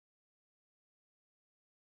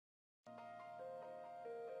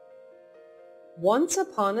Once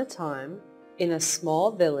upon a time, in a small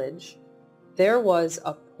village, there was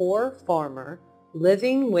a poor farmer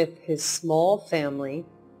living with his small family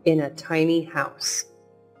in a tiny house.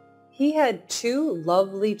 He had two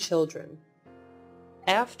lovely children.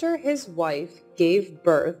 After his wife gave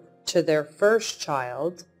birth to their first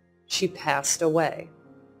child, she passed away.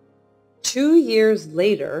 2 years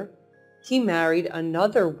later, he married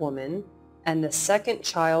another woman, and the second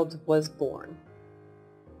child was born.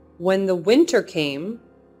 When the winter came,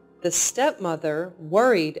 the stepmother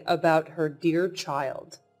worried about her dear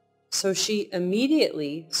child, so she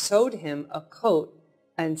immediately sewed him a coat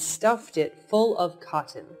and stuffed it full of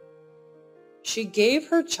cotton. She gave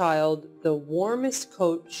her child the warmest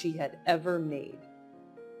coat she had ever made.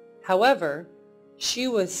 However, she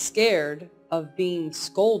was scared of being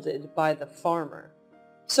scolded by the farmer,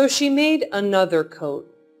 so she made another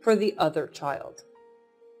coat for the other child.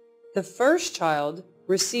 The first child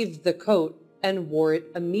received the coat and wore it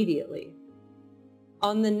immediately.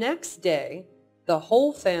 On the next day, the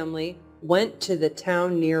whole family went to the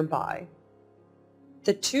town nearby.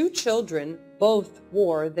 The two children both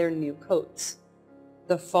wore their new coats.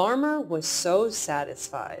 The farmer was so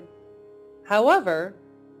satisfied. However,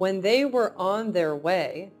 when they were on their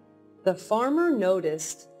way, the farmer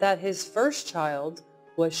noticed that his first child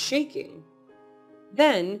was shaking.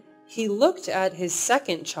 Then he looked at his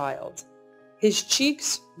second child. His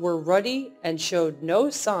cheeks were ruddy and showed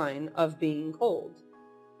no sign of being cold.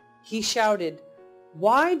 He shouted,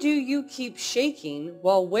 "Why do you keep shaking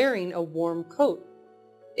while wearing a warm coat?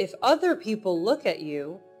 If other people look at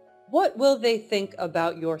you, what will they think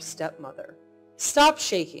about your stepmother? Stop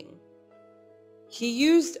shaking." He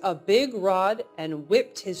used a big rod and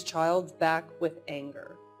whipped his child's back with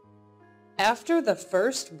anger. After the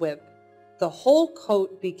first whip, the whole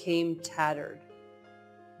coat became tattered.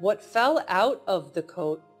 What fell out of the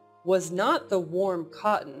coat was not the warm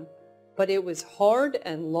cotton, but it was hard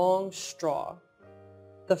and long straw.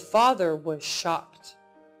 The father was shocked.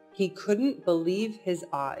 He couldn't believe his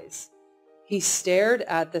eyes. He stared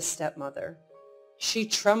at the stepmother. She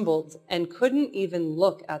trembled and couldn't even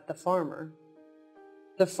look at the farmer.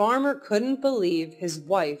 The farmer couldn't believe his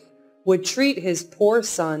wife would treat his poor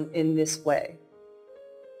son in this way.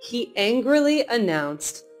 He angrily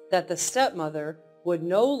announced that the stepmother would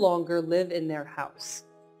no longer live in their house.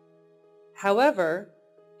 However,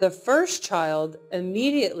 the first child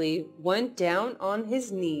immediately went down on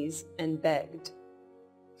his knees and begged,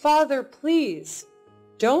 "Father, please,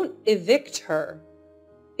 don't evict her.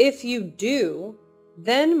 If you do,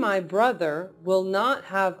 then my brother will not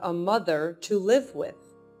have a mother to live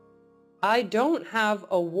with. I don't have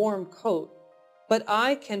a warm coat, but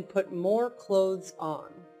I can put more clothes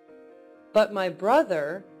on. But my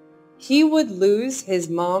brother, he would lose his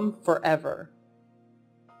mom forever."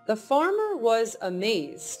 The farmer was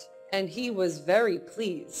amazed, and he was very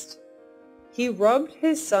pleased. He rubbed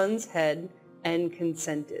his son's head and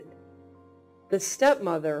consented. The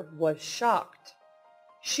stepmother was shocked.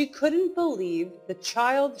 She couldn't believe the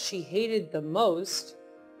child she hated the most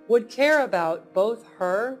would care about both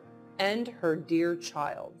her and her dear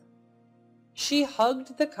child. She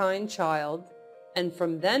hugged the kind child, and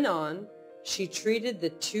from then on, she treated the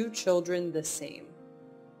two children the same.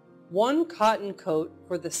 One cotton coat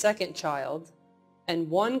for the second child, and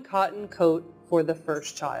one cotton coat for the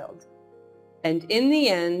first child. And in the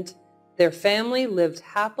end, their family lived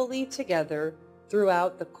happily together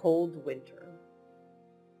throughout the cold winter.